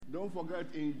Don't forget,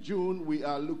 in June, we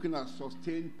are looking at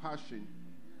sustained passion.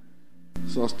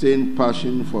 Sustained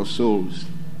passion for souls.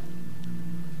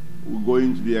 We're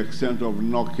going to the extent of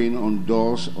knocking on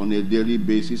doors on a daily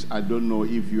basis. I don't know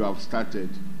if you have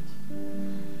started.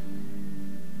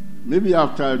 Maybe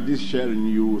after this sharing,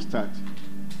 you will start.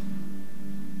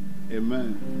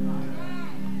 Amen.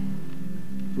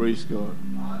 Praise God.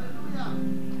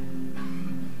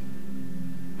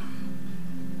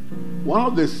 One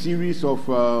of the series of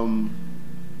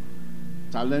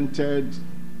talented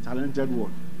what?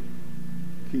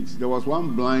 Kids. There was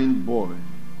one blind boy.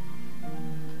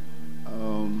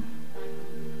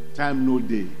 Time no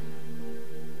day.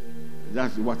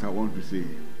 That's what I want to say.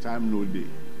 Time no day.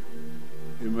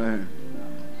 Amen.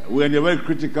 We're in a very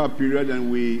critical period,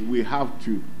 and we have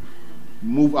to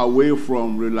move away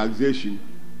from relaxation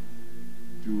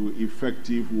to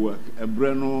effective work.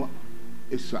 Ebreno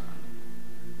Isa.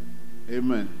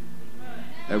 Amen.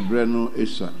 Ebreno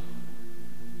Isa.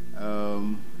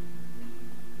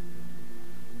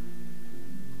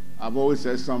 I've always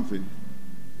said something.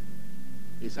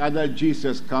 It's either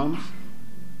Jesus comes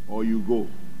or you go.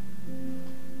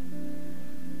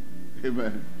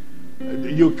 Amen.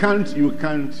 You can't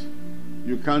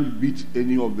beat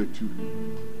any of the two,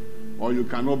 or you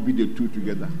cannot beat the two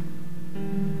together.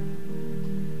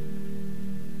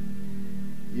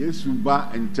 Yes, Suba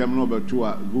and Terminal Two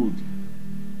are good.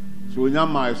 So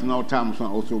Nyama is now time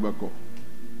also back.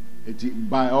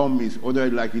 By all means, whether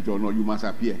you like it or not, you must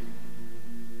appear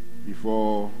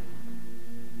before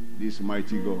this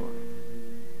mighty God.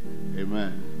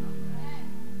 Amen.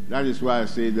 That is why I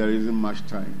say there isn't much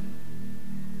time.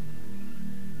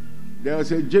 There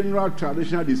is a general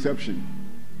traditional deception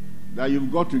that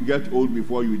you've got to get old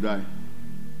before you die.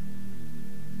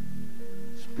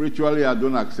 Spiritually, I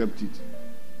don't accept it.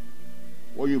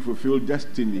 When you fulfill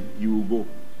destiny, you will go.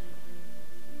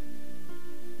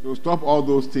 So stop all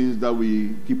those things that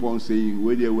we keep on saying.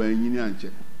 Where they were in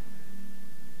Yinianche.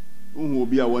 Will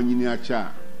be a one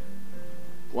Yiniacha.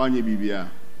 One Bibia.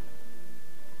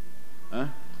 Huh?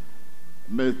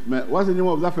 What's the name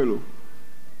of that fellow?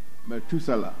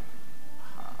 Methuselah.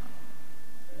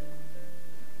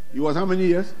 He was how many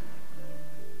years?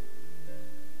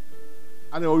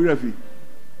 And the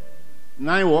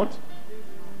 9 what?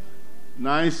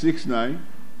 969.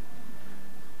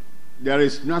 There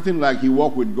is nothing like he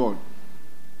walked with God.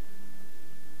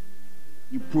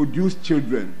 He produced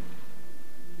children.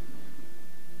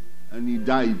 And he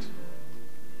died.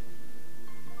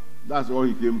 That's all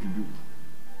he came to do.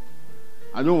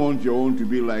 I don't want your own to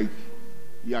be like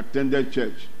he attended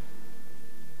church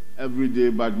every day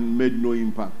but made no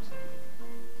impact.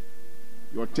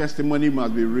 Your testimony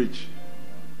must be rich.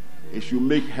 It should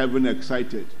make heaven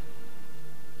excited.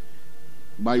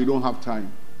 But you don't have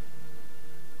time.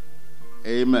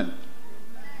 Amen.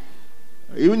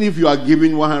 Even if you are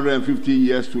given 150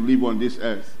 years to live on this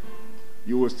earth,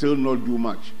 you will still not do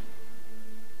much.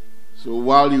 So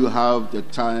while you have the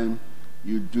time,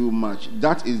 you do much.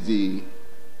 That is the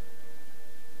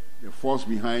force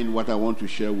behind what I want to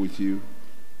share with you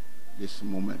this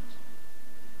moment.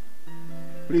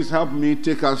 Please help me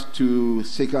take us to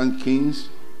 2 Kings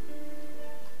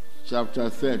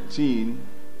chapter 13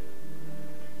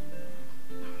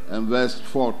 and verse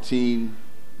 14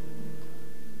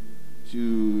 to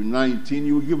 19.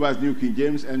 You will give us New King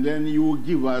James, and then you will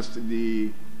give us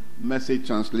the Message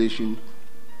translation.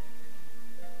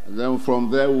 And then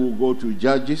from there we will go to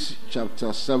Judges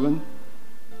chapter 7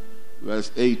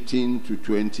 verse 18 to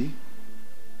 20,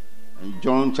 and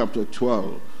John chapter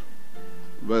 12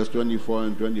 verse 24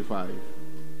 and 25.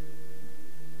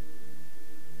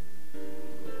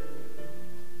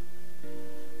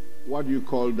 What do you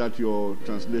call that, your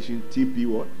translation? TP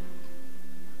what?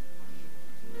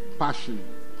 Passion.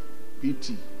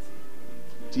 PT.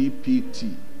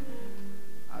 TPT.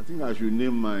 I think I should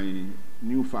name my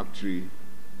new factory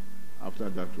after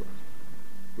that one.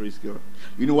 Praise God.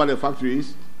 You know what a factory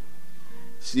is?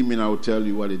 See me and I will tell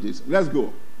you what it is. Let's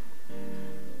go.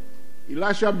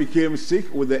 Elisha became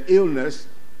sick with the illness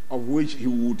of which he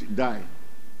would die.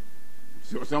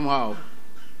 So somehow.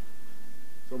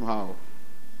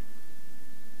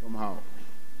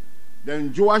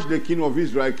 Then Joash the king of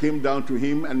Israel came down to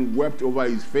him and wept over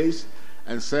his face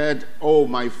and said, "Oh,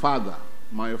 my father,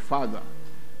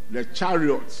 the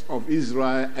chariots of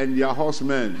Israel and their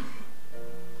horsemen."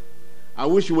 I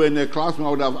wish you were in a classroom.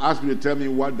 I would have asked you to tell me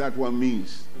what that one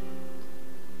means.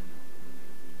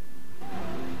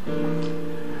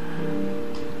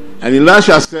 And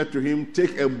Elisha said to him,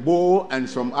 "Take a bow and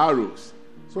some arrows."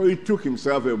 So he took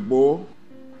himself a bow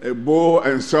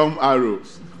and some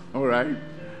arrows. All right,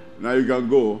 now you can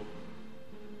go.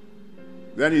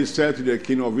 Then he said to the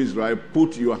king of Israel,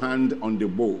 put your hand on the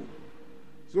bow.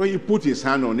 So he put his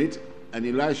hand on it, and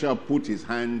Elisha put his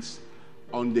hands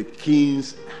on the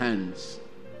king's hands.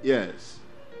 Yes.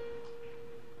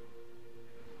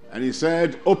 And he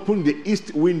said, open the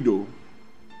east window.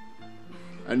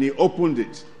 And he opened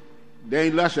it.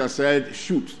 Then Elisha said,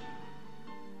 shoot.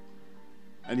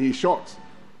 And he shot.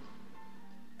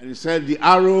 And he said, the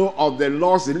arrow of the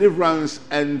Lord's deliverance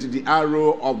and the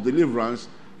arrow of deliverance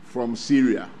from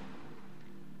Syria.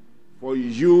 For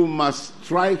you must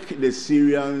strike the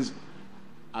Syrians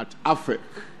at Aphek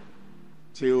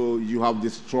till you have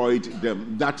destroyed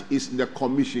them. That is the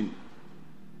commission.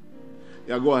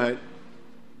 Yeah, go ahead.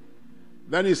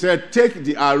 Then he said, take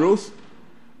the arrows.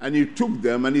 And he took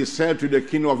them, and he said to the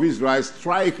king of Israel,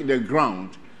 strike the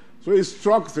ground. So he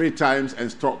struck 3 times and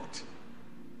stopped.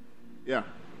 Yeah.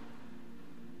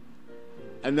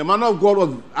 And the man of God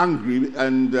was angry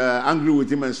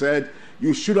with him and said,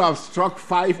 you should have struck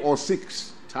 5 or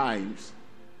 6 times.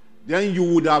 Then you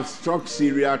would have struck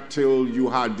Syria till you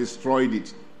had destroyed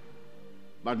it.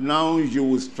 But now you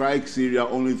will strike Syria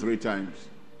only 3 times.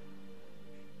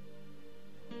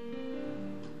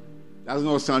 Does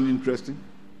not sound interesting?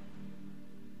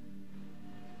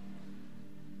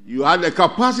 You had the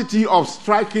capacity of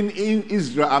striking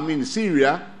in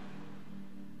Syria,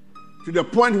 to the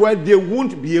point where they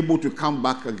won't be able to come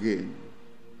back again.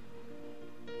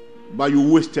 But you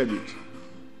wasted it.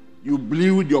 You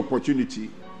blew the opportunity.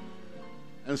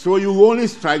 And so you only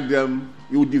strike them,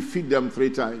 you defeat them 3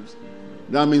 times.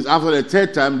 That means after the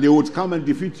 3rd time, they would come and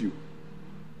defeat you.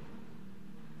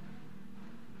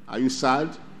 Are you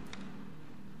sad?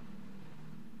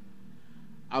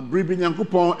 Abribi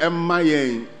Nyankopon emma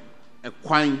yen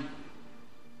ekwan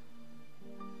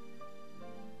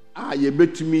a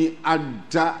yebetumi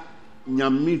ada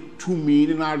nyame tumi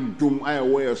ne na dom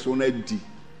ayewo so na di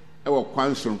ewo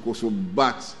kwan sonko so,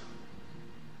 but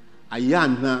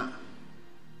ayana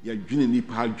ya dwene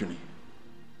nipa adwene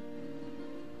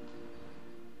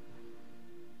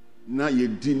na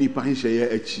yedi nipa nhye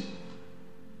achi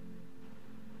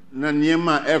na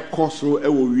niema ekoso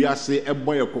ewo wiase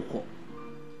eboye kokko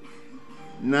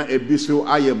na ebiso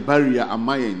aye barrier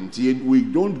amayen. We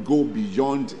don't go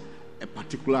beyond a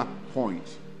particular point.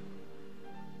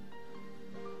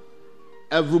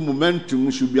 Every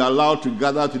momentum should be allowed to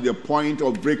gather to the point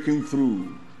of breaking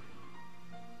through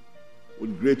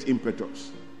with great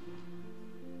impetus.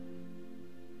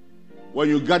 When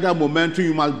you gather momentum,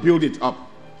 you must build it up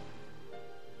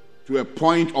to a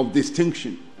point of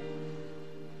distinction.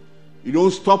 You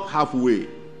don't stop halfway.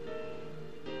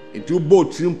 Into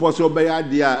both impossible by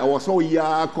idea, I was so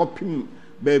ya copying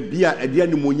baby at the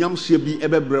end of Munyam Shebi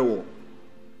Ebebrewo.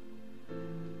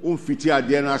 Fiti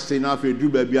Adiana say now if you do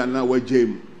baby and now we're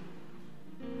James.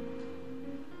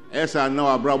 Yes, I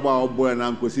know a brother boy and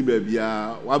uncle see baby,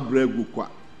 what bregu qua.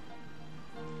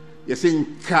 You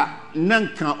saying ka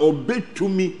nanka obey to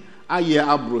me, I hear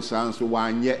abrosa, and so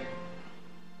 1 year.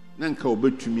 Nanka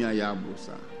obey to me, I hear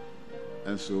abrosa,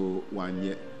 and so 1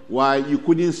 year. Why you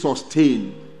couldn't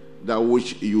sustain that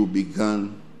which you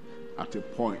began at a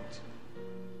point.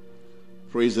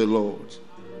 Praise the Lord.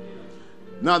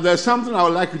 Now there's something I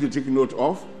would like you to take note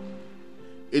of.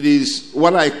 It is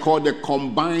what I call the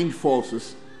combined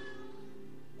forces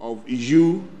of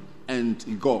you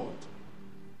and God.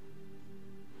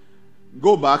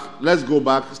 Go back, let's go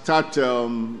back,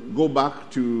 go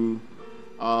back to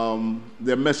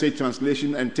the Message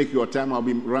translation and take your time. I'll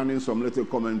be running some little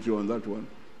commentary on that one.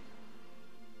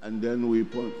 And then we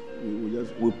pawn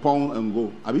and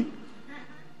go. Abi?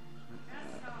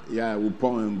 Yeah, we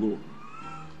pawn and go.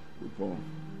 We pawn.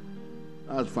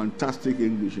 That's fantastic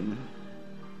English, man.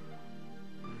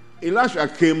 Elisha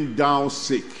came down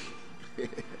sick.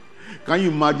 Can you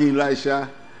imagine Elisha,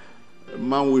 a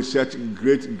man with such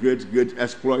great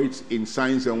exploits in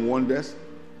signs and wonders,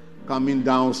 coming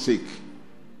down sick?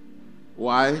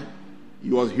 Why? He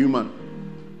was human.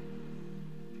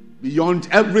 Beyond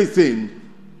everything,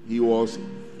 he was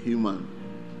human.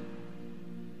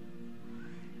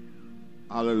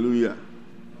 Hallelujah.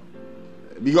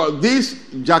 Because this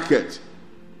jacket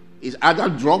is either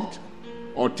dropped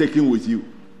or taken with you.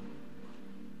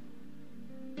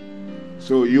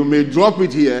 So you may drop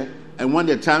it here, and when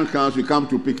the time comes, you come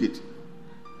to pick it.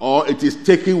 Or it is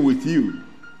taken with you,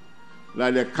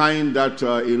 like the kind that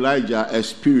Elijah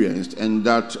experienced, and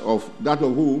that of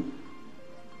who?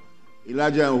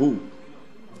 Elijah and who?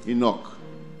 Enoch.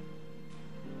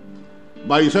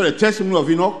 But you saw the testimony of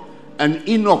Enoch, and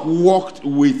Enoch walked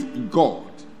with God,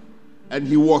 and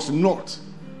he was not,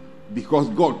 because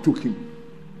God took him.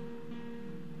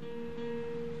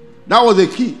 That was the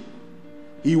key.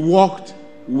 He walked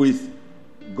with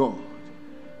God,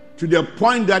 to the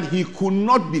point that he could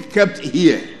not be kept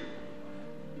here.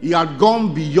 He had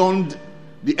gone beyond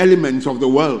the elements of the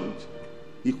world.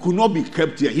 He could not be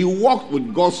kept here. He walked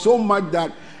with God so much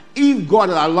that if God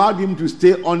had allowed him to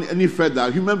stay on any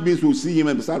further, human beings will see him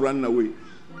and start running away.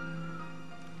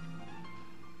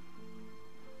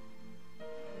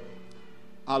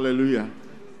 Hallelujah.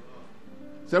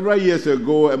 Several years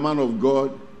ago, a man of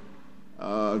God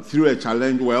threw a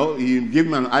challenge. Well, he gave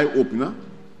me an eye-opener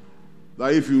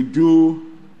that if you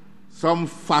do some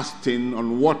fasting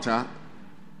on water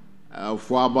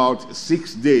for about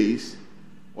 6 days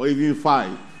or even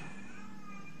 5,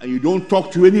 and you don't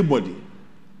talk to anybody,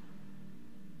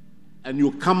 and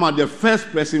you come out, the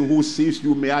first person who sees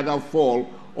you may either fall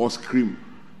or scream.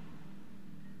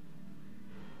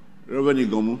 Reverend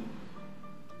Igomu.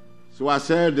 So I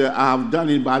said, I have done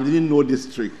it, but I didn't know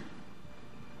this trick.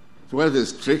 So whether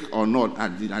it's trick or not, I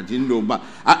didn't know. But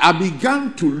I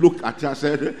began to look at it. I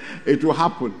said, it will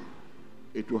happen.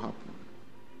 It will happen.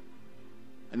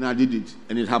 And I did it,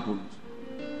 and it happened.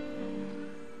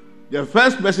 The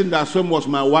first person that saw me was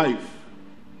my wife.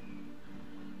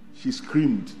 She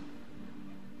screamed.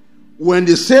 We're in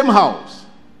the same house,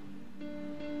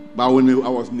 but when I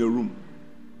was in the room,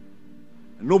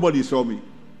 and nobody saw me.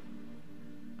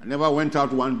 I never went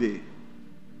out one day.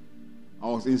 I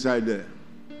was inside there.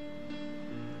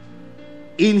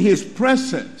 In his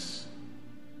presence,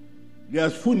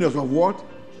 there's fullness of what?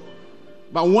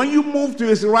 But when you move to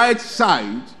his right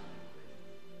side,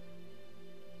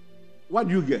 what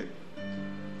do you get?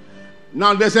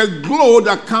 Now there's a glow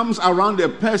that comes around a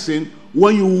person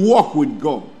when you walk with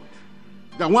God.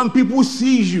 That when people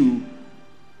see you,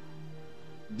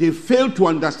 they fail to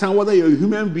understand whether you're a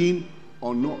human being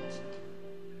or not.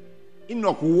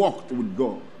 Enoch walked with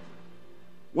God.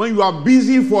 When you are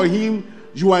busy for him,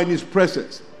 you are in his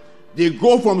presence. They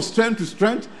go from strength to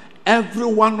strength, every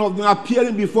one of them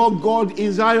appearing before God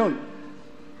in Zion.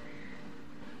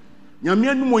 They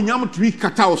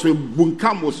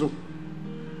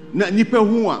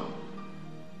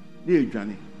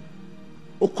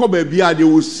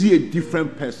will see a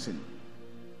different person.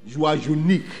 You are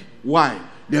unique. Why?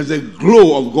 There's a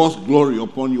glow of God's glory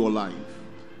upon your life.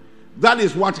 That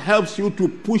is what helps you to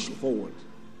push forward.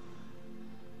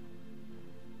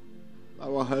 That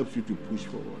what helps you to push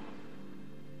forward.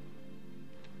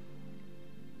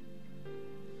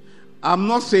 I'm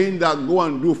not saying that go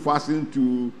and do fasting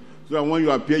so that when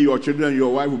you appear, your children and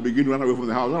your wife will begin to run away from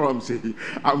the house. That's what I'm saying.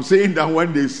 I'm saying that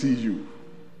when they see you,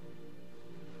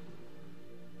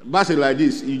 but like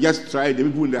this, you just try it. The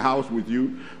people in the house with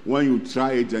you, when you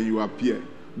try it and you appear,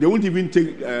 they won't even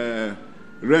take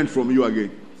rent from you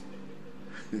again.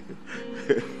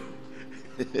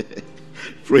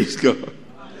 Praise God.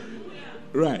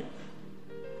 Right.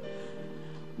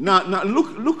 Now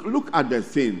look at the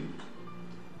thing.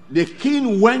 The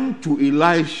king went to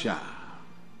Elisha.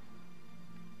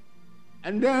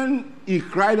 And then he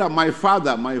cried out, my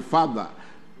father,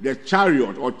 the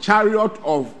chariot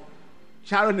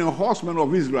and horsemen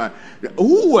of Israel.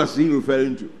 Who was he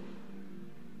referring to?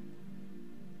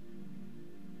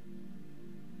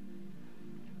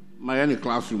 My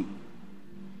classroom.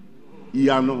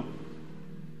 Iano.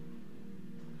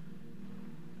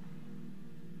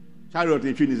 Chariot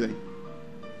in Trinity.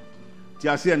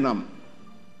 Tiasienam.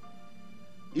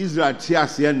 Israel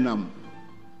Tiasienam.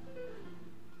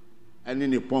 And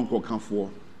then the Ponko come for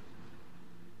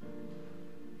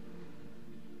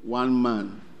one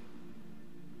man.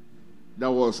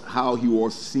 That was how he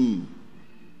was seen.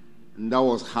 And that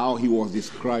was how he was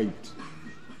described.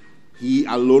 He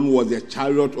alone was the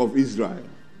chariot of Israel.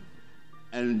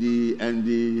 And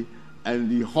the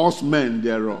horsemen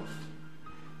thereof.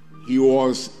 He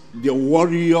was the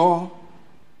warrior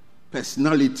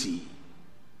personality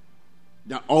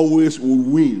that always would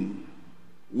win.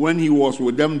 When he was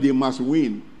with them, they must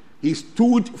win. He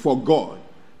stood for God.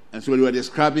 And so they were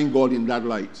describing God in that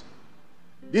light.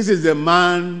 This is the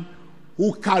man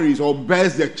who carries or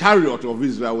bears the chariot of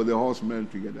Israel with the horsemen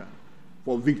together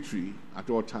for victory at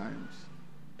all times.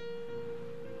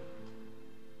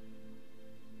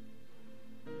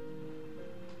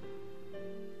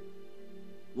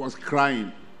 Was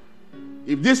crying.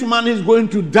 If this man is going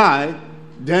to die,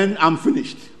 then I'm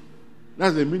finished.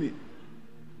 That's the meaning.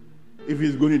 If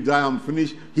he's going to die, I'm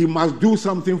finished. He must do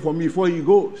something for me before he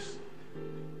goes.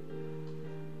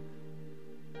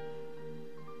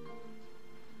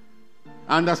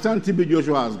 I understand TB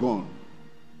Joshua has gone.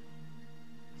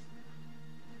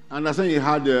 I understand he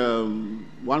had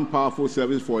one powerful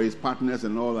service for his partners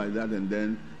and all like that, and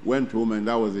then went home, and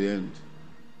that was the end.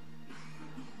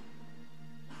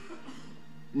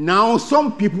 Now,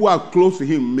 some people who are close to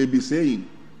him may be saying,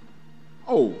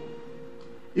 oh,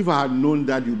 if I had known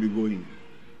that you'd be going,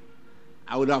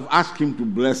 I would have asked him to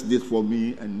bless this for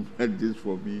me and bless this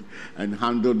for me and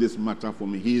handle this matter for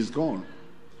me. He is gone.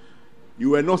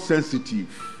 You were not sensitive.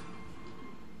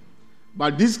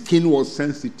 But this king was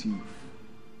sensitive.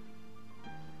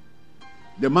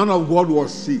 The man of God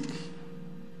was sick.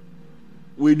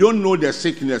 We don't know the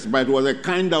sickness, but it was a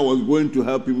kind that was going to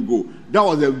help him go. That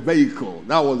was a vehicle.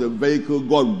 That was a vehicle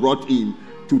God brought in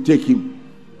to take him.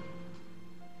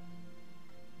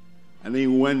 And he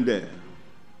went there,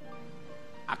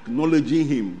 acknowledging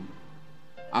him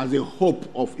as a hope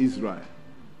of Israel.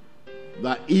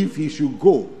 That if he should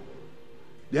go,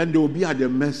 then they will be at the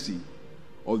mercy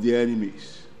of the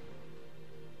enemies.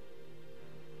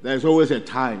 There is always a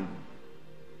time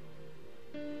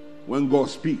when God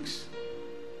speaks.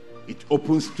 It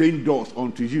opens strange doors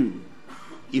unto you.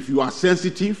 If you are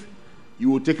sensitive, you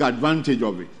will take advantage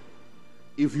of it.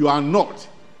 If you are not,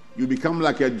 you become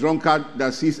like a drunkard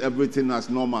that sees everything as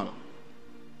normal.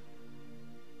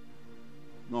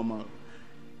 Normal.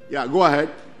 Yeah, go ahead.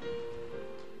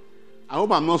 I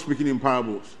hope I'm not speaking in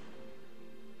parables.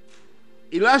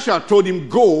 Elisha told him,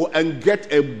 go and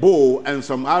get a bow and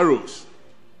some arrows.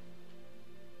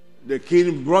 The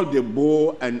king brought the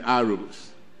bow and arrows.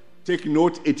 Take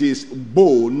note, it is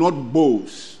bow, not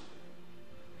bows.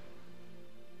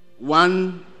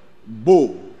 One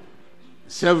bow,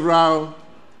 several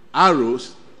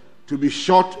arrows to be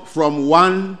shot from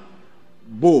one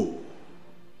bow.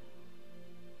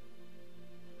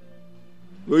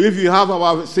 So if you have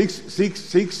about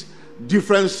six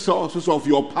different sources of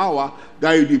your power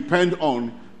that you depend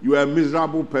on, you are a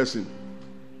miserable person.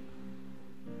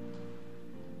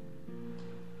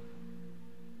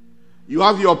 You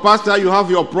have your pastor, you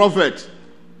have your prophet,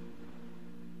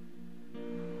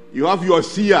 you have your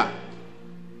seer.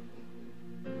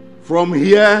 From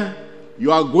here,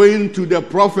 you are going to the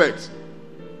prophet.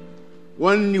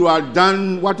 When you are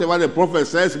done, whatever the prophet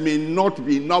says may not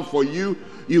be enough for you,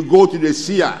 you go to the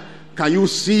seer. Can you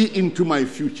see into my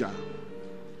future?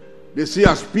 The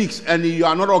seer speaks and you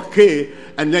are not okay,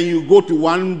 and then you go to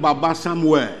one Baba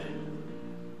somewhere.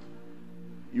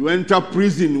 You enter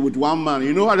prison with one man.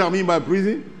 You know what I mean by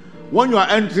prison? When you are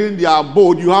entering their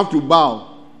abode, you have to bow.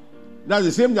 That's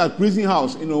the same as prison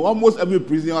house. You know, almost every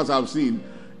prison house I've seen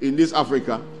in this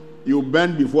Africa, you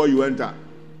bend before you enter.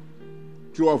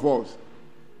 True or false?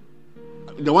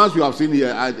 The ones you have seen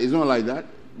here, it's not like that.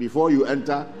 Before you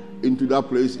enter into that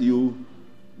place,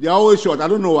 they're always short. I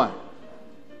don't know why.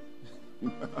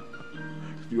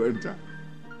 You enter.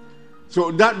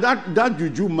 So that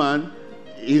juju man,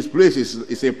 his place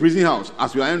is a prison house.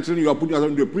 As you are entering, you are putting yourself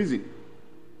into a prison.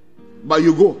 But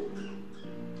you go.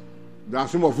 There are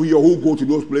some of you who go to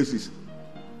those places.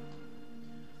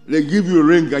 They give you a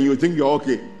ring and you think you're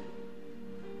okay.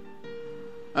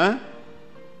 Huh?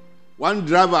 One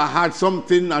driver had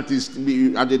something that is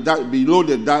below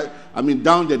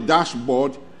down the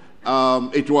dashboard.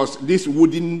 It was this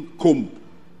wooden comb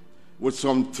with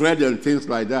some thread and things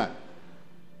like that.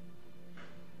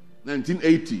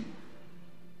 1980.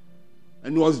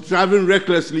 And he was driving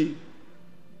recklessly.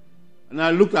 And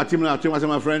I looked at him and I told him, I said,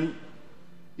 my friend,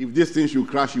 if this thing should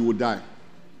crash, you will die.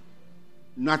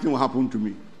 Nothing will happen to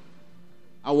me.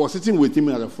 I was sitting with him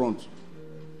at the front.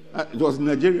 It was in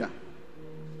Nigeria.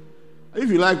 If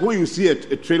you like, when you see a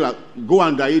trailer, go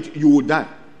under it, you will die.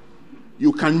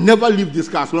 You can never leave this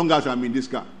car as long as I'm in this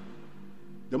car.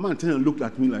 The man turned and looked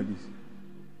at me like this.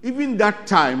 Even that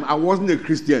time, I wasn't a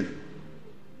Christian.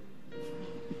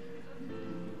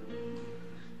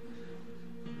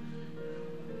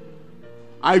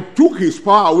 I took his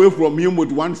power away from him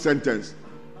with one sentence.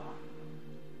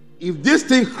 If this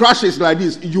thing crashes like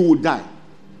this, you will die.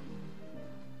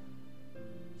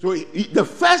 So the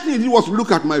first thing he did was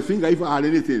look at my finger if I had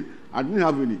anything. I didn't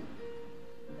have any.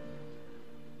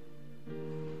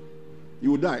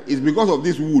 You will die. It's because of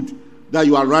this wood that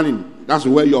you are running. That's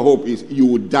where your hope is. You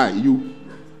will die. You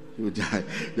will die.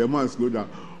 The man slowed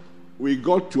down. We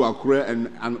got to Akure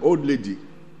and an old lady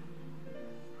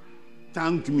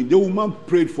thanked me. The woman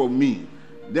prayed for me.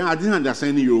 Then I didn't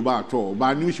understand Yoruba at all, but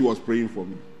I knew she was praying for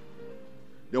me.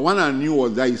 The one I knew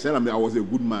was that he said I was a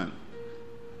good man.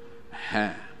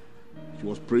 She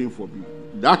was praying for me.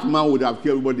 That man would have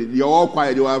killed everybody. They were all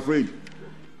quiet. They were afraid.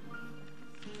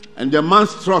 And the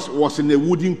man's trust was in a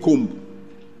wooden comb.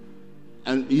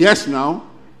 And yes, now,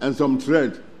 and some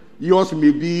thread. Yours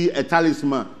may be a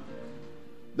talisman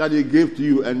that he gave to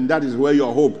you, and that is where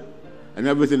your hope and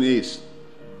everything is.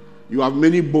 You have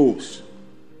many bows,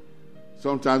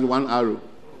 sometimes one arrow.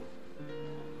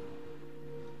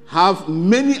 Have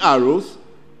many arrows,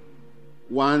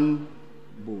 one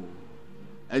bow.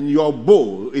 And your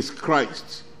bow is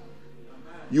Christ.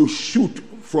 You shoot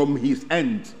from his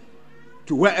end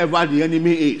to wherever the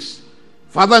enemy is.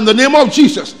 Father, in the name of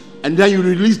Jesus. And then you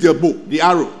release the bow, the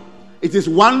arrow. It is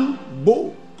one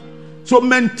bow. So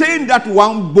maintain that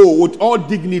one bow with all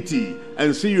dignity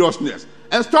and seriousness.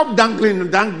 And stop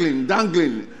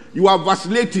dangling. You are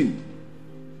vacillating.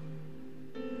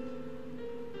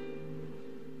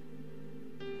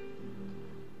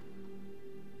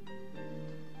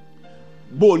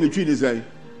 Bow ni tree design.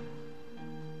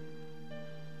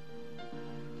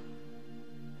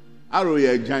 Arrow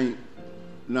ye giant.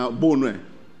 Now bow no.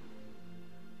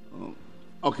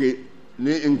 Okay,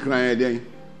 ne nkran den.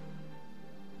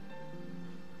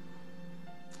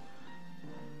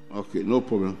 Okay, no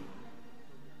problem.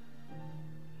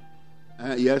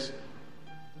 Yes?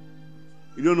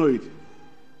 You don't know it?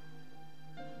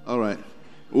 All right.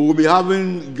 We will be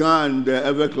having GAN and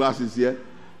ever classes here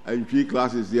and 3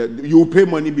 classes here. You pay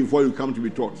money before you come to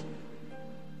be taught.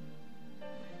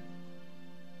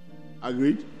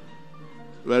 Agreed?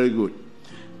 Very good.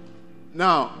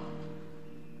 Now,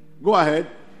 go ahead.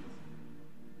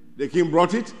 The king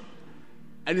brought it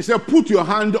and he said, put your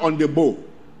hand on the bow.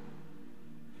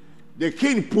 The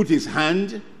king put his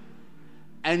hand,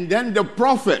 and then the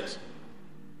prophet,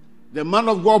 the man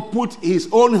of God, put his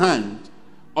own hand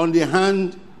on the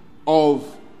hand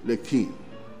of the king,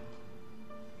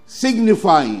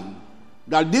 signifying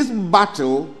that this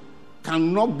battle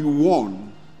cannot be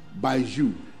won by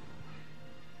you.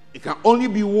 It can only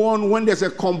be won when there's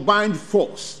a combined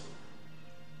force,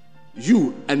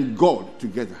 you and God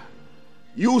together.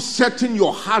 You setting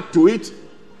your heart to it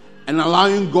and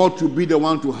allowing God to be the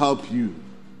one to help you.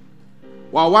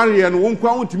 Wawari and won't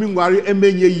come to me worry and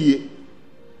many ye.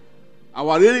 I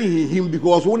worry him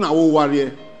because one hour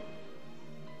warrior.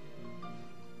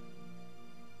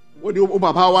 What do you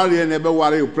papa worry and never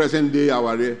worry present day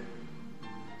our day?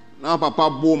 Now papa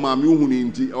bo mam you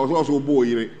hunti or also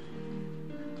boy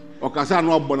or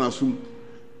casano bonasum.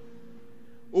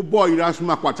 Oh boy, that's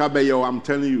my quatabeyo, I'm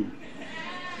telling you.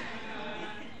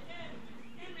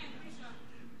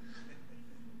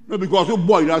 No, because oh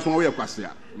boy, that's one way of question.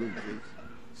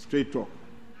 Straight talk.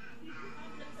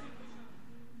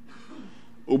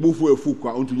 Obufu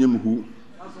efukwa onto nyemhu.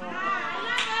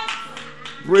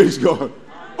 Praise God.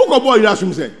 Oko boy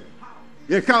dasum say.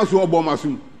 Ye kan so obo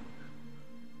masum.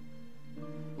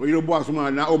 Oyire bo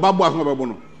asum na obabo asum obebo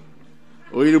no.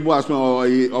 Oyire bo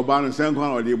asum oba no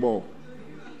senkwan o de bo.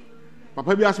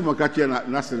 Papa bi asum ka tie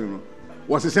na sere no.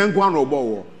 Wo se senkwan no obo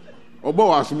wo.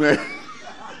 Obo asum e.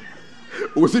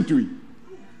 Ositui.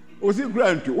 Osi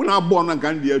grantu. Una born na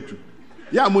kan de atu.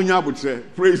 Ya munya abutre.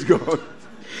 Praise God.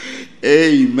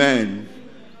 Amen.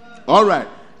 All right.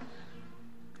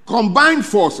 Combined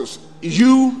forces,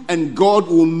 you and God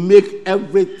will make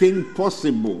everything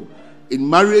possible. In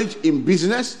marriage, in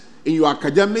business, in your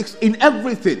academics, in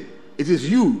everything. It is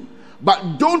you.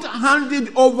 But don't hand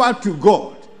it over to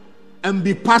God and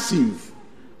be passive.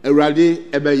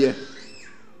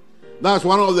 That's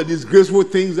one of the disgraceful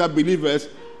things that believers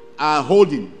are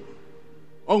holding.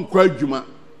 On Juma,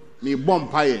 me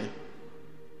bompire.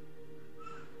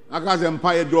 Akaze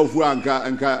empire do fu anka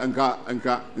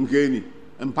nkeni.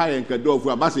 Empire nka do fu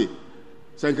abase.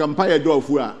 Se nka empire do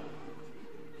fu a.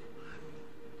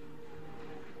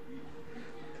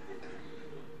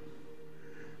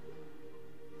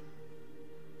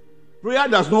 Prayer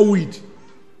does not weed.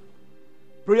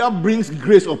 Prayer brings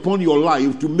grace upon your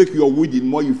life to make your weeding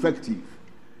more effective.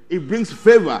 It brings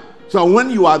favor. So when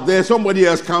you are there, somebody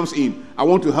else comes in. I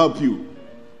want to help you.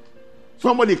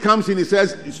 Somebody comes in, he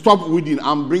says, stop weeding.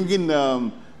 I'm bringing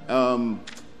a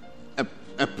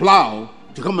plow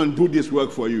to come and do this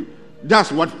work for you.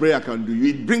 That's what prayer can do.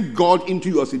 It brings God into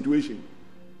your situation.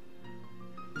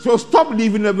 So stop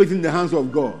leaving everything in the hands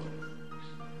of God.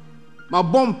 My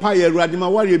bonfire, Radima,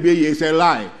 what you be is a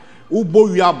lie.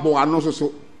 Ubo ya bo anoso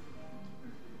so.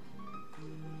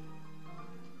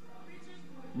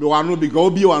 Do anu because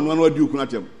obi wa anu adi ukuna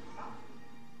tem.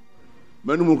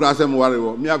 Menu mu kra sem ware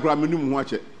wo. Mi akra menu mu ho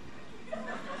ache.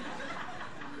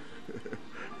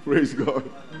 Praise God.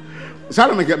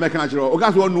 Sala me kan achiro. O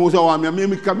ga so nu so wa mi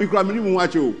kra menu mu ho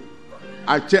ache o.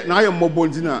 Ache na aye mobbo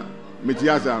ntina me ti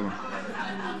asa no.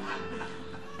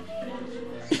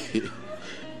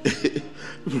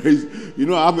 Praise. You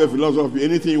know, I have a philosophy.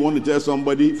 Anything you want to tell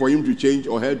somebody for him to change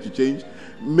or her to change,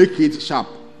 make it sharp.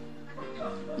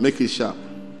 Make it sharp.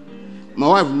 My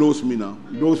wife knows me now.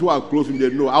 Those who are close to me, they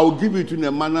know. I will give it to you in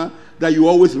a manner that you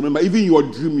always remember. Even in your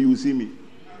dream, you will see me.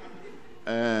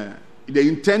 The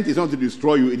intent is not to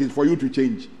destroy you. It is for you to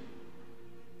change.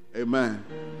 Amen.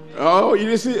 Oh,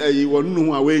 you see, you won't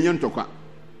know away in Toka.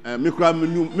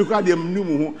 Mikra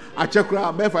dem I check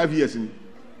about 5 years.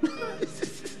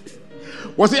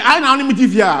 Was it I now limited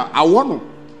here? I want.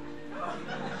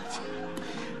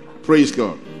 Praise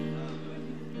God.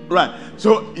 Right.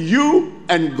 So you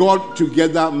and God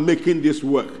together making this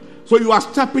work. So you are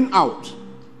stepping out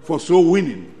for soul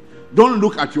winning. Don't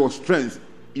look at your strength,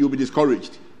 you'll be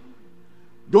discouraged.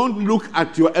 Don't look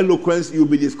at your eloquence, you'll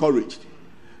be discouraged.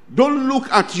 Don't look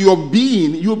at your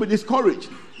being, you'll be discouraged.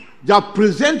 Just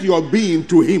present your being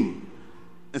to him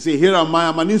and say, here am I,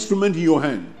 I'm an instrument in your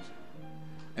hand.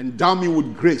 Endow me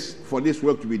with grace for this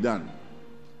work to be done.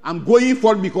 I'm going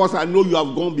forward because I know you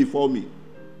have gone before me.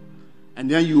 And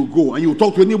then you go and you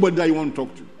talk to anybody that you want to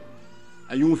talk to.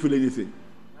 And you won't feel anything.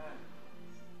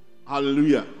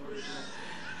 Hallelujah.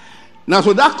 Now,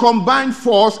 so that combined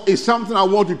force is something I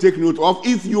want to take note of.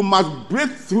 If you must break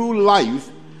through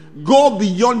life, go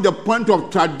beyond the point of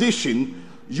tradition,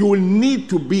 you will need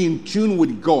to be in tune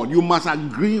with God. You must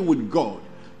agree with God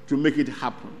to make it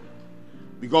happen.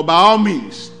 Because by all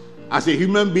means, as a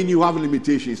human being, you have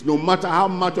limitations. No matter how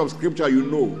much of scripture you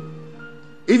know.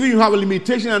 Even you have a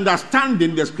limitation in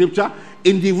understanding the scripture,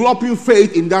 in developing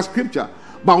faith in that scripture.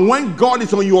 But when God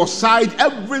is on your side,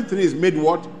 everything is made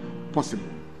what? Possible.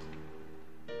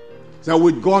 So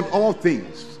with God, all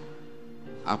things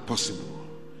are possible.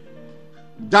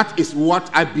 That is what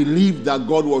I believe that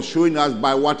God was showing us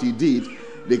by what he did.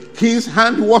 The king's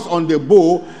hand was on the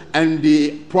bow, and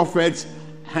the prophet's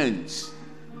hands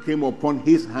came upon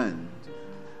his hand.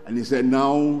 And he said,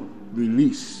 now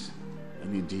release.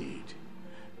 And he did.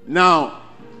 Now,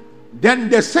 then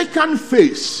the second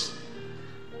phase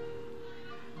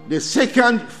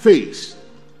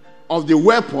of the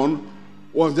weapon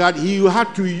was that he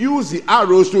had to use the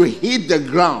arrows to hit the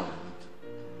ground.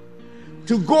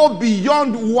 To go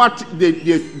beyond what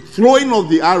the throwing of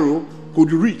the arrow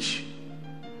could reach.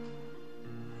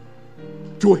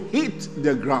 To hit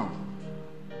the ground.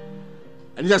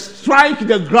 And just strike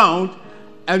the ground,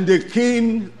 and the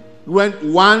king went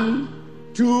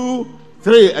 1, 2,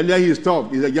 3, and then he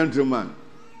stopped. He's a gentleman.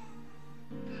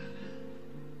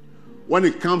 When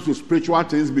it comes to spiritual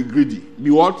things, be greedy.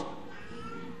 Be what?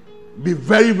 Be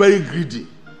very, very greedy.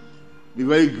 Be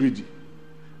very greedy.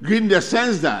 Greedy in the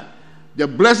sense that the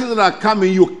blessings that are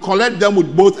coming, you collect them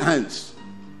with both hands.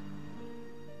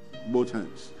 Both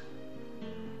hands.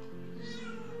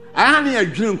 I had a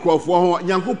dream called for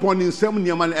Yankupon in 7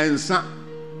 Yaman and San.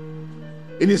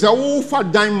 It is a whole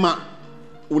fat dime.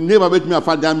 Will never bet me a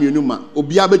fat dime, you know, or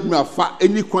be able me a fat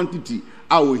any quantity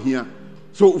I will hear.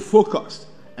 So focus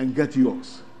and get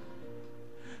yours.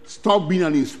 Stop being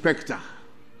an inspector.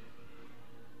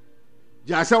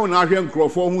 Just when I hear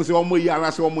Crawford who say, "Oh, my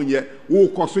yara, so my year, oh,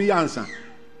 koso answer."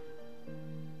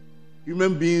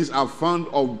 Human beings are fond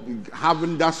of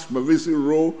having that supervisory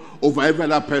role over every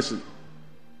other person.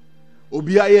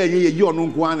 Obiya ye you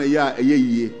no kwa na ya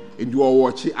ye nti wo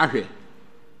watch ahwe.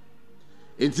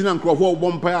 Entina Crawford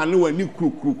bompa ane wani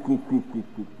kru.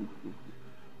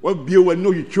 Wa bie wani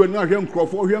no yitwe na hwe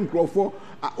Crawford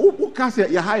wo ka se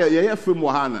ya haya ye fem wo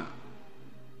hana.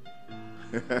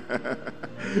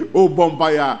 Oh,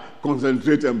 Bombaya,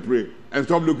 concentrate and pray and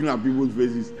stop looking at people's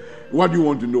faces. What do you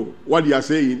want to know? What they are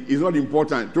saying is not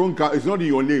important. It's not in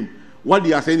your name. What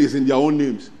they are saying is in their own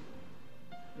names.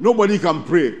 Nobody can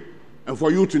pray and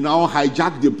for you to now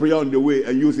hijack the prayer on the way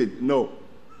and use it. No.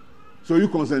 So you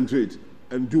concentrate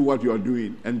and do what you are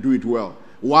doing and do it well.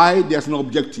 Why? There's an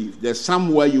objective. There's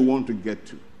somewhere you want to get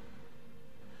to.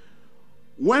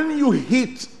 When you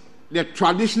hit the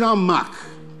traditional mark,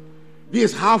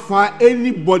 this is how far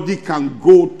anybody can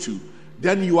go to,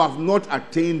 then you have not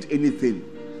attained anything.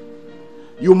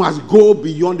 You must go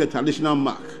beyond the traditional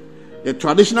mark. The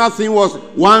traditional thing was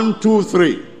 1, 2,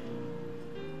 3.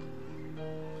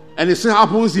 And it still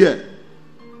happens here.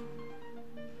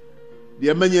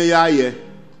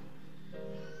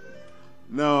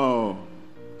 No.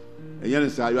 You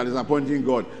understand? You are disappointing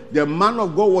God. The man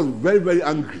of God was very, very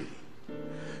angry.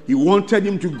 He wanted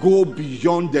him to go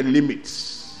beyond the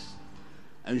limits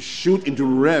and shoot into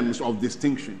realms of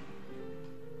distinction.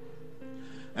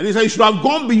 And he said, you should have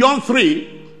gone beyond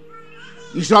 3.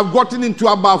 You should have gotten into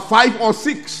about 5 or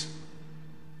 6.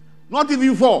 Not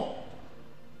even 4.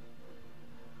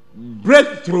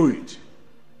 Break through it.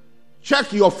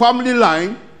 Check your family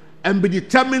line and be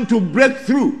determined to break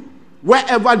through.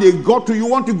 Wherever they go to, you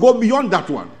want to go beyond that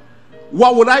one.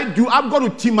 What would I do? I've got to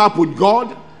team up with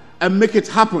God and make it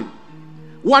happen.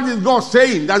 What is God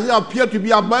saying? Does it appear to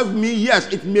be above me?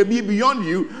 Yes, it may be beyond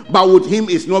you, but with him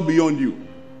it's not beyond you.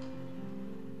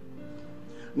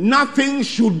 Nothing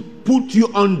should put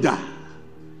you under.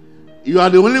 You are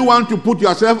the only one to put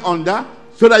yourself under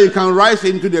so that you can rise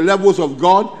into the levels of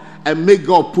God and make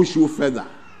God push you further.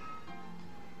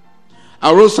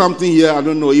 I wrote something here. I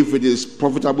don't know if it is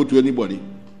profitable to anybody.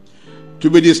 To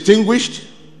be distinguished,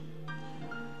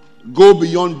 go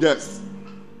beyond death.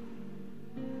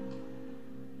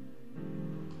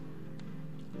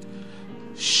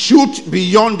 Shoot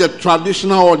beyond the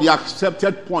traditional or the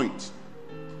accepted point.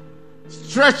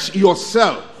 Stretch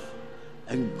yourself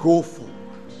and go forward.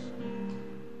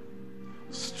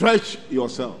 Stretch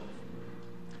yourself.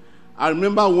 I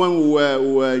remember when we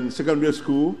were in secondary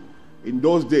school, in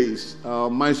those days,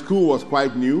 my school was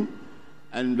quite new,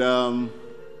 and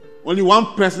only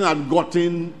one person had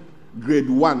gotten grade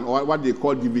 1, or what they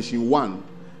call division 1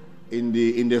 in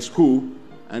the school,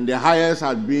 and the highest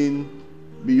had been,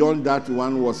 beyond that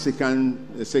one was second,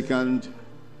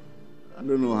 I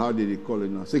don't know how they call it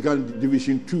now, second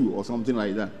division 2 or something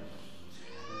like that.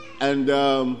 And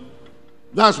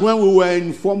that's when we were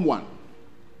in Form 1.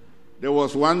 There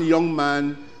was one young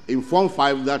man in Form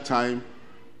 5 that time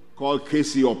called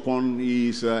Casey Upon.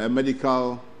 He's a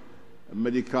medical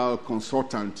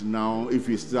consultant now, if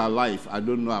he's still alive. I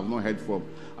don't know. I've not heard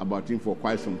about him for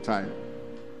quite some time.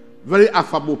 Very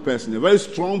affable person, a very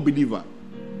strong believer.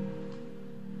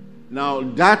 Now,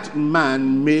 that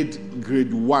man made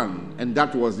grade 1, and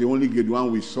that was the only grade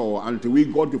 1 we saw until we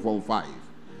got to Form 5.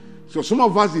 So some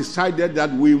of us decided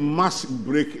that we must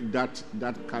break that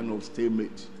kind of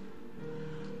stalemate.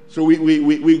 So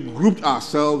we grouped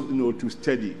ourselves, to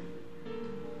study.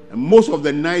 And most of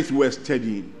the nights we were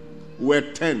studying. We were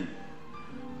 10.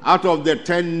 Out of the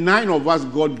 10, 9 of us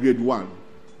got grade 1.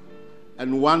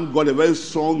 And one got a very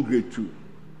strong grade 2.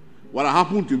 What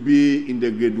happened to be in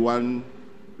the grade 1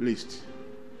 list.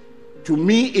 To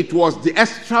me, it was the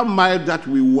extra mile that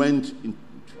we went into.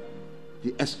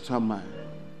 The extra mile.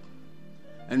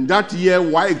 And that year,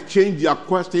 why change their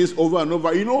questions over and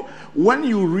over? When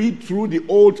you read through the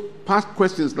old past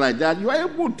questions like that, you are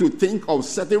able to think of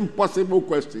certain possible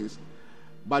questions.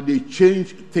 But they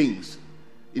changed things.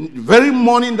 In the very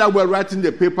morning that we're writing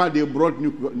the paper, they brought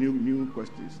new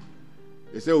questions.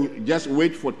 They said, just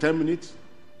wait for 10 minutes,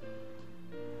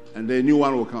 and the new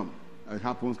one will come. It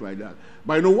happens like that.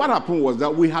 But what happened was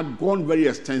that we had gone very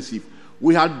extensive.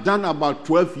 We had done about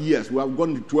 12 years. We have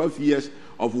gone to 12 years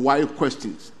of wild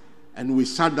questions. And we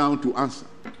sat down to answer.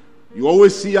 You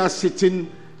always see us sitting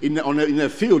in a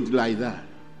field like that.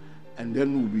 And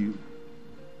then we'll be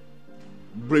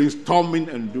brainstorming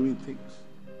and doing things.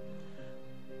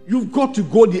 You've got to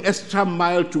go the extra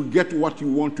mile to get what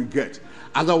you want to get.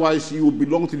 Otherwise, you will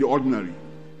belong to the ordinary.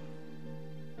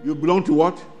 You belong to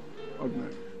what?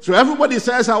 Ordinary. So everybody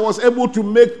says, I was able to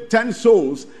make 10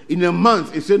 souls in a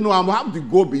month. He said, no, I have to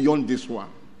go beyond this one.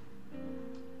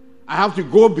 I have to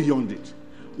go beyond it.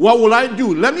 What will I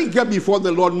do? Let me get before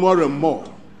the Lord more and more.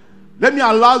 Let me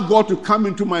allow God to come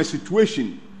into my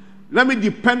situation. Let me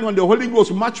depend on the Holy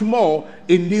Ghost much more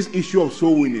in this issue of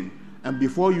soul winning. And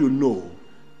before you know,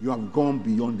 you have gone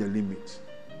beyond the limit.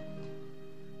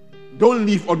 Don't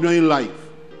live ordinary life.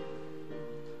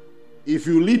 If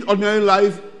you lead ordinary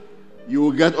life, you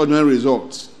will get ordinary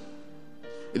results.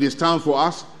 It is time for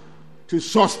us to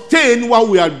sustain what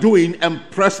we are doing and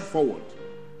press forward.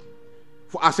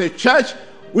 For as a church,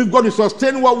 we've got to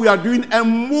sustain what we are doing and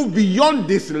move beyond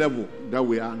this level that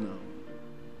we are now.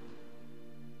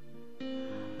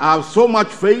 I have so much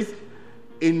faith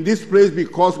in this place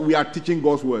because we are teaching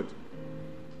God's word.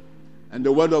 And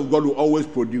the word of God will always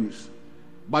produce.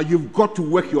 But you've got to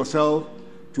work yourself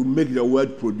to make the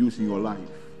word produce in your life,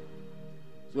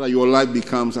 so that your life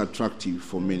becomes attractive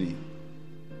for many.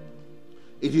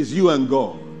 It is you and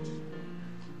God.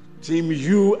 Team,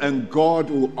 you and God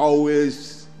will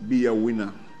always be a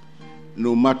winner,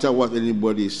 no matter what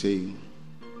anybody is saying.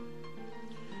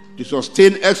 To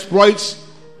sustain exploits,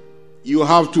 you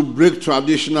have to break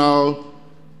traditional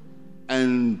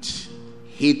and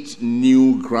hit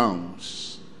new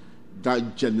grounds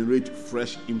that generate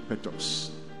fresh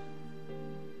impetus.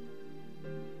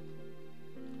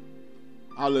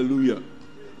 Hallelujah.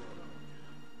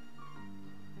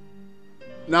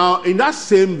 Now, in that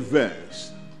same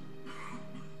verse,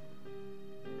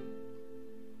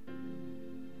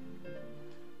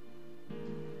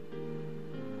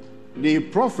 the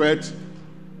prophet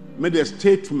made a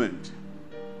statement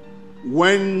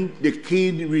when the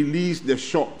king released the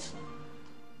shot.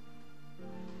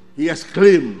 He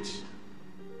exclaimed,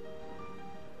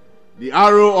 "The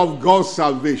arrow of God's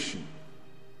salvation,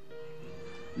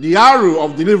 the arrow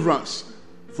of deliverance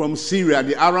from Syria."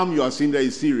 The Aram you are seeing there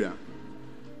is Syria.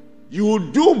 You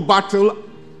will do battle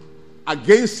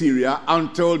against Syria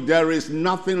until there is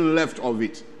nothing left of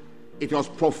it. It was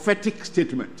prophetic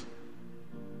statement.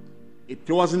 It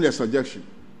wasn't a suggestion.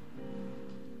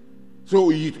 So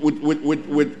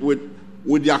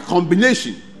with their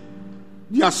combination,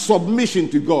 their submission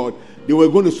to God, they were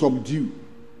going to subdue.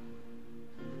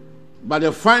 But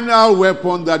the final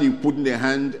weapon that he put in the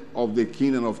hand of the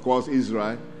king, and of course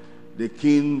Israel, the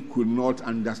king could not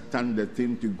understand the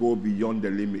thing to go beyond the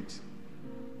limit.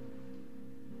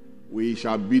 We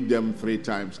shall beat them 3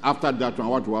 times. After that one,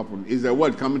 what will happen? Is the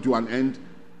world coming to an end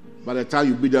by the time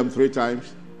you beat them 3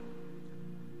 times?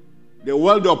 The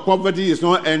world of poverty is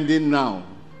not ending now.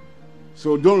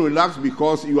 So don't relax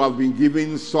because you have been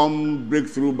given some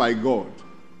breakthrough by God.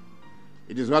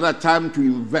 It is rather time to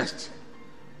invest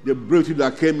the breakthrough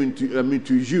that came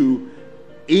into you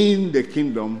in the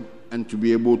kingdom and to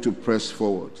be able to press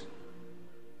forward.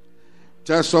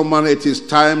 Tell someone it is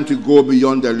time to go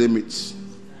beyond the limits.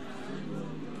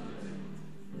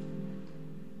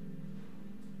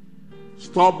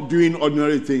 Stop doing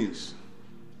ordinary things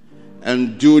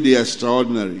and do the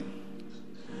extraordinary.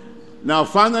 Now,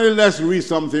 finally, let's read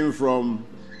something from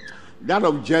that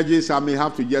of Judges. I may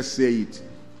have to just say it.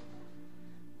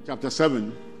 Chapter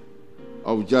 7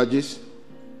 of Judges.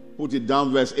 Put it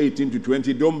down, verse 18 to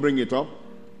 20. Don't bring it up.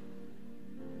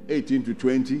 18 to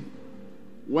 20.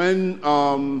 When,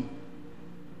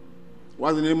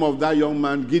 what's the name of that young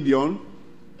man? Gideon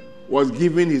was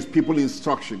giving his people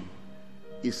instruction.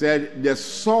 He said, the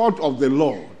sword of the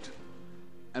Lord.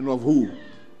 And of who?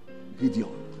 Gideon.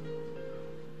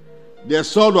 The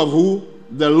sword of who?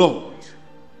 The Lord.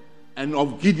 And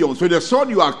of Gideon. So the sword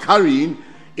you are carrying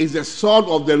is the sword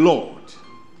of the Lord.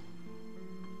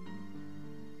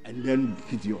 And then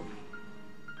Gideon.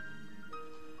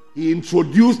 He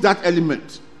introduced that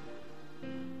element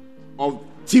of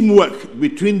teamwork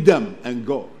between them and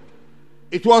God.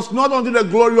 It was not unto the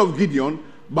glory of Gideon,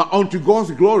 but unto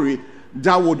God's glory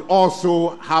that would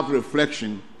also have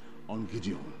reflection on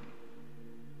Gideon.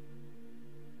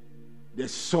 The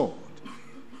sword,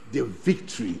 the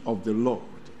victory of the Lord,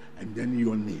 and then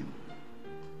your name.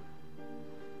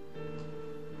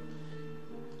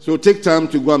 So take time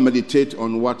to go and meditate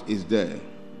on what is there.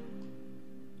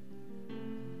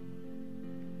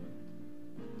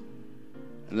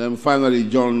 And then finally,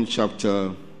 John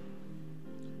chapter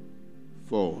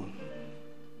 12,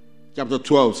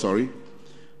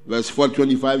 verse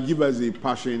 425. Give us the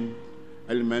passion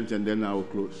element and then I will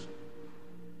close.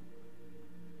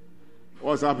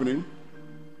 What's happening?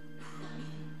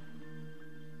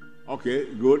 Okay,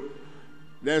 good.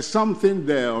 There's something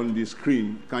there on the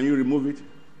screen. Can you remove it?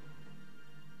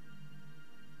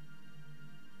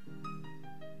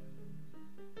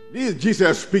 This is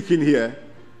Jesus speaking here.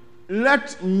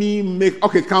 Let me make...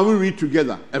 Okay, can we read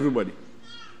together, everybody?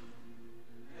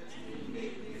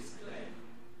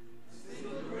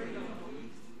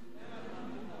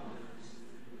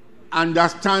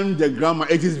 Understand the grammar.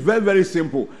 It is very, very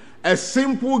simple. A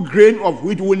simple grain of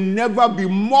wheat will never be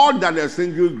more than a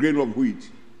single grain of wheat.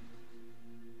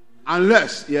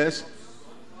 Unless, yes?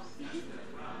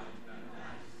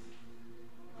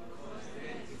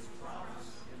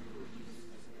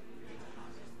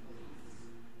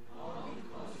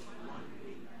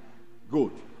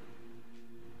 Good.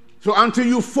 So until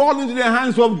you fall into the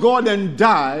hands of God and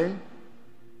die,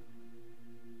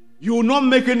 you will not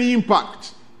make any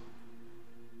impact.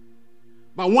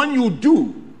 But when you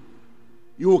do,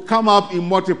 you will come up in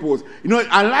multiples. You know,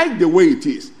 I like the way it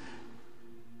is.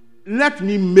 Let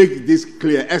me make this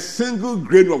clear. A single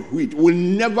grain of wheat will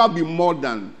never be more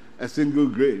than a single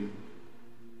grain.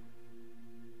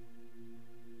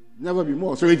 Never be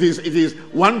more. So it is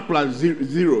 1 plus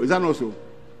 0. Is that not so?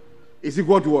 Is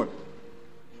equal to what?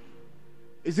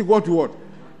 Is equal to what?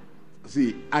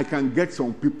 See, I can get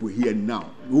some people here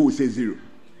now who will say 0.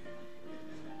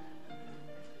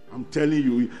 I'm telling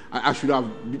you, I should have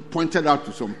pointed out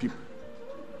to some people.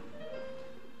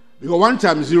 Because 1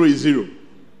 times 0 is 0.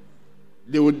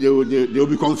 They will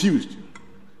be confused.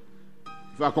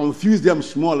 If I confuse them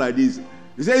small like this,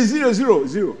 they say 0, 0,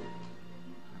 0.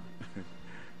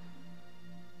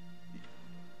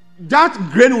 That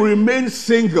grain will remain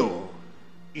single.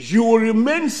 You will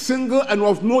remain single and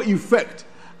of no effect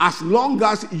as long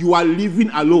as you are living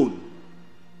alone.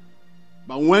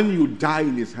 But when you die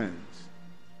in his hands,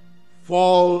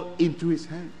 fall into his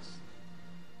hands.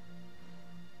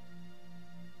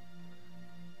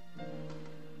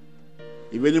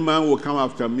 If any man will come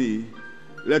after me,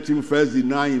 let him first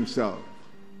deny himself,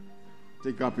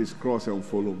 take up his cross and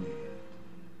follow me.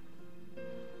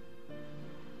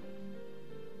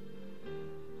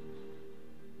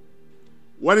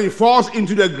 When it falls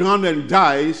into the ground and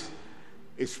dies,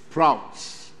 it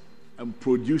sprouts and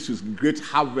produces great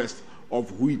harvest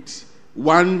of wheat,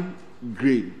 one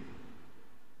grain.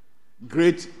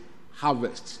 Great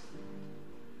harvest.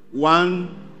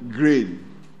 One grain.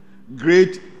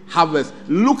 Great harvest.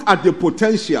 Look at the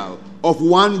potential of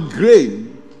one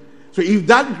grain. So if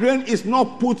that grain is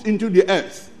not put into the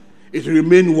earth, it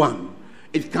remains one.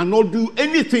 It cannot do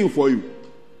anything for you.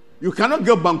 You cannot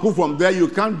get Banku from there. You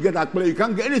can't get Akpele. You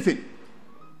can't get anything.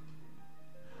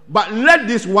 But let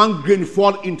this one grain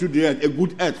fall into the earth, a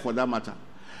good earth for that matter,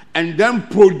 and then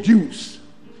produce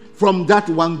from that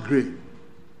one grain.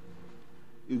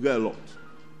 You get a lot.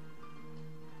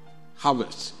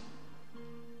 Harvest.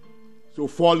 So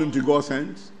fall into God's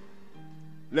hands.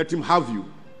 Let him have you.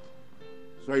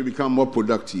 So you become more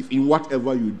productive in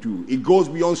whatever you do. It goes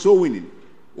beyond soul winning.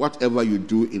 Whatever you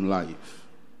do in life.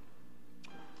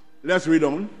 Let's read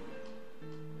on.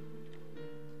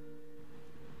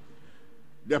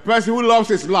 The person who loves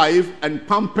his life and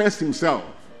pampers himself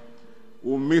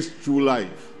will miss true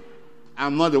life.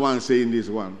 I'm not the one saying this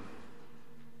one.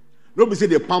 Nobody say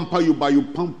they pamper you, but you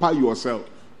pamper yourself.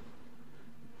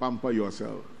 Pamper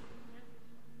yourself.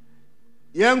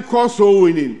 Young cause soul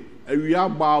winning. We are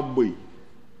bad boy.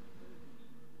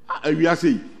 We are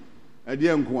saying, I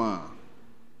didn't go.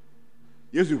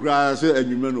 Yes, you cry, say, and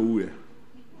you know where.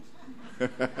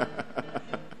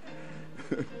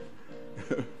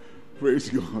 Praise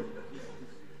God.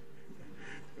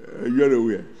 You are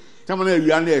aware. Someone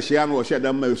you are near Shian or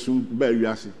Shadam soon bear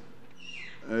you see.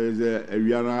 As a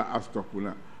Riana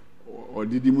Astokuna or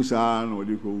Didi Musan or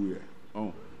Dico.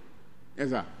 Oh, yes,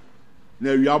 sir.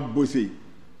 Now you are bossy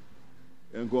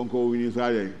and conquer winning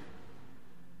side.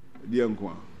 Dear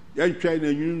Uncle, you try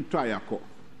and you try a call.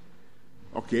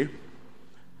 Okay.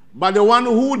 But the one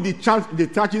who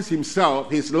detaches himself,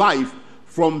 his life,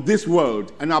 from this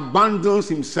world and abandons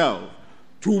himself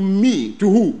to me, to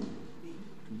who?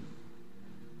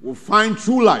 Will find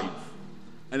true life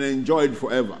and enjoy it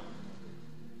forever.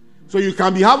 So you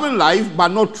can be having life, but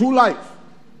not true life.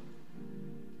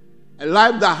 A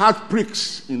life that has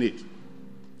pricks in it.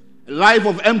 A life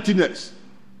of emptiness.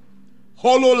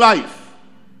 Hollow life.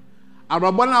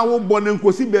 Arabana wo bonen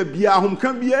kosi bebia hom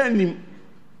kan bia anim.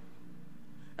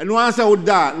 And one say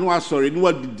oda no asori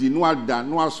no adidi no ada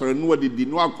no asori no adidi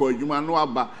no akojuma no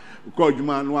aba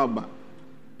akojuma no aba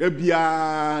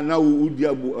ebia na udi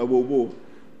abobo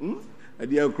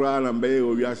ade akra na mbe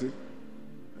owiase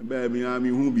mbe mi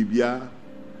hu bibia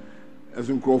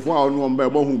esun krofo a no mbe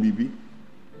bo hu bibi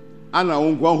ana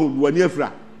wonko hu duani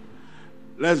afra.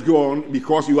 Let's go on,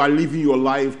 because you are living your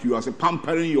life to yourself,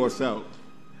 pampering yourself.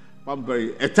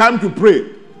 Pampering. A time to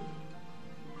pray.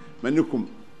 Manukum.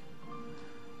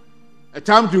 A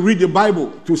time to read the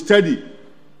Bible, to study.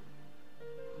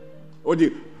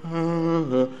 Odi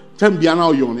tembia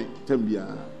na oyone,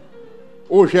 tembia.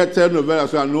 O she tell novela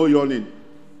so no yone.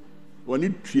 Woni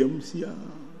twam sia.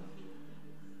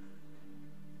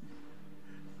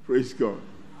 Praise God.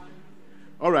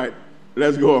 All right,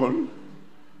 let's go on.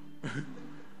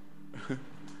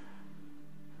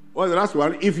 Well, the last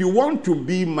one. If you want to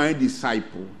be my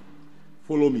disciple,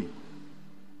 follow me.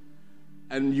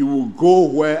 And you will go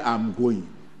where I'm going.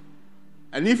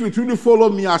 And if you truly follow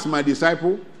me as my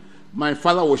disciple, my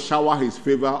Father will shower his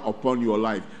favor upon your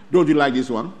life. Don't you like this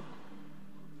one?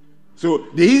 So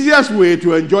the easiest way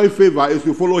to enjoy favor is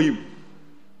to follow him.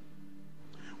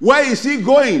 Where is he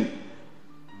going?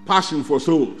 Passion for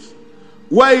souls.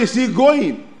 Where is he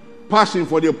going? Passion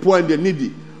for the poor and the needy.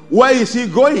 Where is he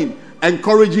going?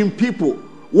 Encouraging people.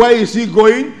 Where is he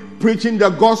going? Preaching the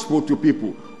gospel to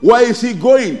people. Where is he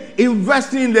going?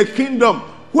 Investing in the kingdom.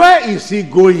 Where is he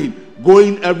going?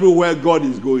 Going everywhere God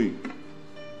is going.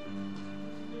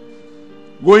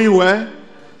 Going where?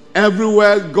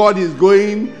 Everywhere God is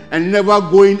going, and never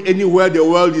going anywhere the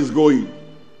world is going.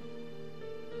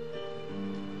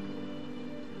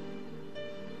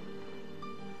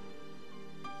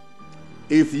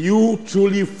 If you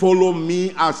truly follow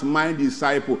me as my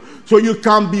disciple, so you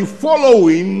can be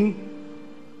following,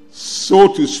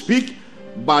 so to speak,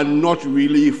 but not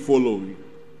really following.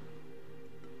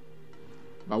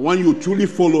 But when you truly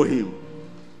follow him,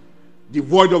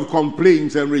 devoid of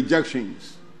complaints and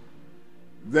rejections,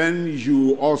 then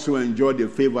you also enjoy the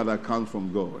favor that comes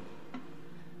from God.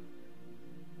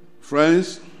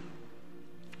 Friends,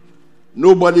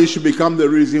 nobody should become the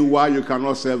reason why you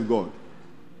cannot serve God.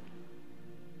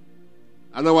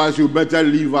 Otherwise, you better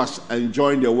leave us and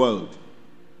join the world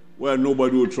where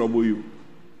nobody will trouble you.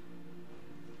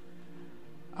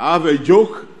 I have a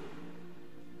joke.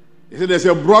 He said there's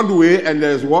a broad way and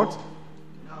there's what?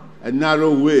 A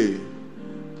narrow way.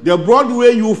 The broad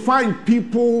way, you find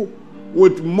people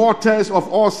with mortars of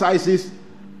all sizes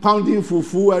pounding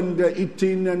fufu and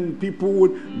eating, and people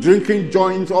drinking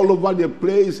joints all over the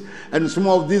place, and some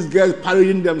of these girls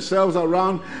parading themselves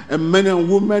around, and men and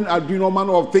women are doing all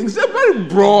manner of things. It's a very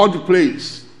broad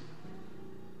place.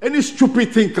 Any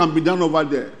stupid thing can be done over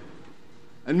there.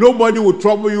 And nobody will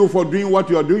trouble you for doing what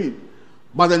you are doing.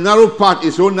 But the narrow path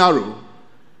is so narrow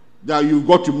that you've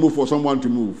got to move for someone to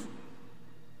move.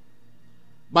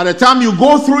 By the time you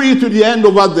go through it to the end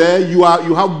over there, you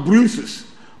have bruises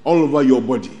all over your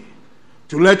body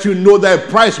to let you know that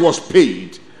a price was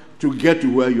paid to get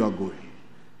to where you are going.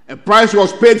 A price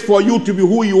was paid for you to be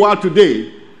who you are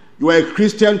today. You are a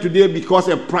Christian today because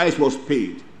a price was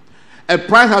paid. A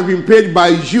price has been paid by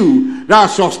you that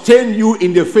has sustained you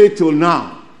in the faith till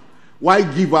now. Why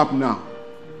give up now?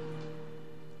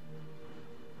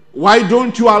 Why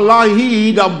don't you allow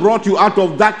He that brought you out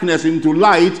of darkness into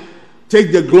light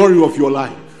take the glory of your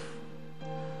life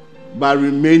by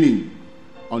remaining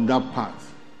on that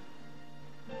path?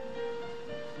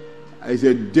 It's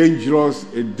a dangerous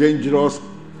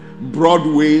broad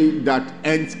way that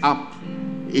ends up.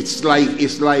 It's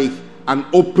like an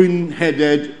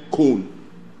open-headed cone.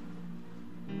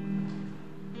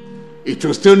 It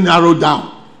will still narrow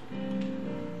down,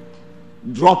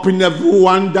 dropping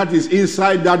everyone that is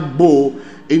inside that bowl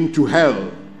into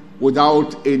hell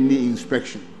without any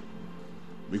inspection.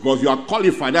 Because you are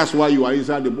qualified, that's why you are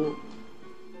inside the bowl.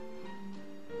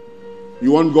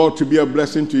 You want God to be a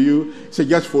blessing to you? Say,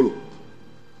 just follow.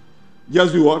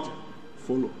 Just do what?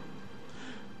 Follow.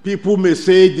 People may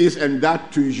say this and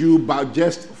that to you, but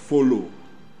just follow.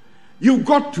 You've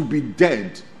got to be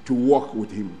dead to walk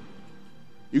with Him.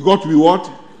 You got to be what?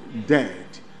 Dead.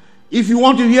 If you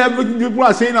want to hear everything people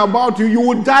are saying about you, you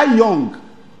will die young.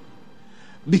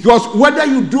 Because whether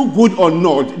you do good or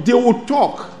not, they will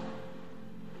talk.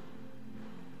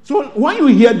 So when you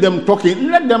hear them talking,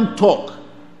 let them talk.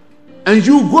 And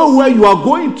you go where you are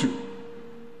going to.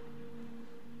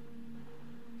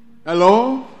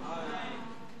 Hello?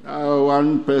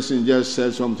 One person just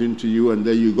said something to you and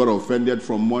then you got offended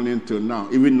from morning till now.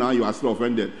 Even now you are still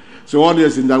offended. So all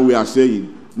this in that we are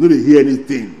saying, you don't hear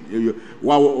anything.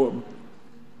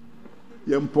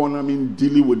 I mean,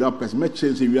 dealing with that person. Make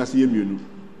change if you are seeing you.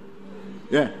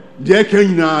 Yeah. There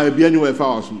can now be anywhere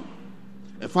fast.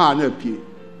 If I never appear.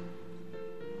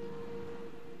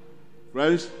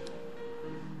 Friends,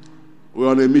 we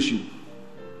are on a mission.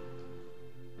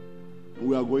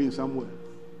 We are going somewhere.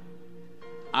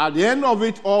 At the end of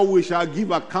it all, we shall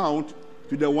give account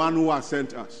to the one who has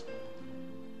sent us.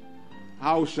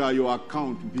 How shall your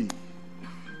account be?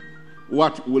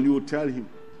 What will you tell him?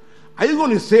 Are you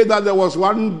going to say that there was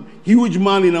one huge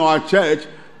man in our church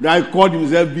that called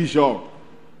himself Bishop?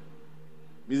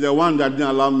 He's the one that didn't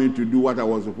allow me to do what I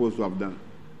was supposed to have done.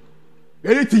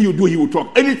 Anything you do, he will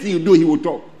talk. Anything you do, he will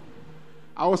talk.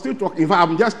 I was still talking. In fact,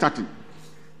 I'm just starting.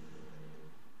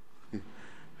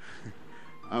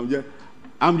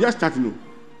 I'm just starting.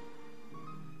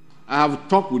 I have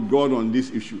talked with God on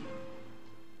this issue.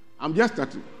 I'm just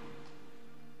starting.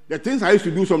 The things I used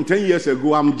to do some 10 years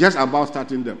ago, I'm just about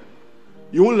starting them.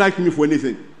 You won't like me for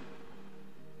anything.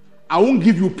 I won't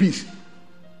give you peace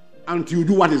until you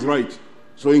do what is right.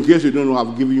 So in case you don't know,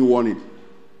 I've given you warning.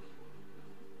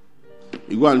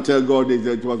 You go and tell God that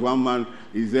it was one man,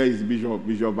 he said he's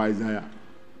Bishop Isaiah.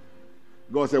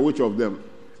 God said, which of them?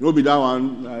 No, be that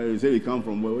one. He said he come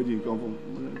from where? Where did he come from?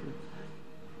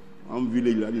 One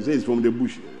village. He said he's from the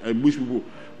bush. Bush people,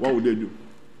 what would they do?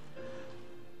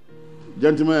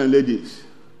 Gentlemen and ladies,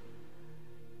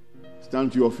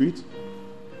 stand to your feet.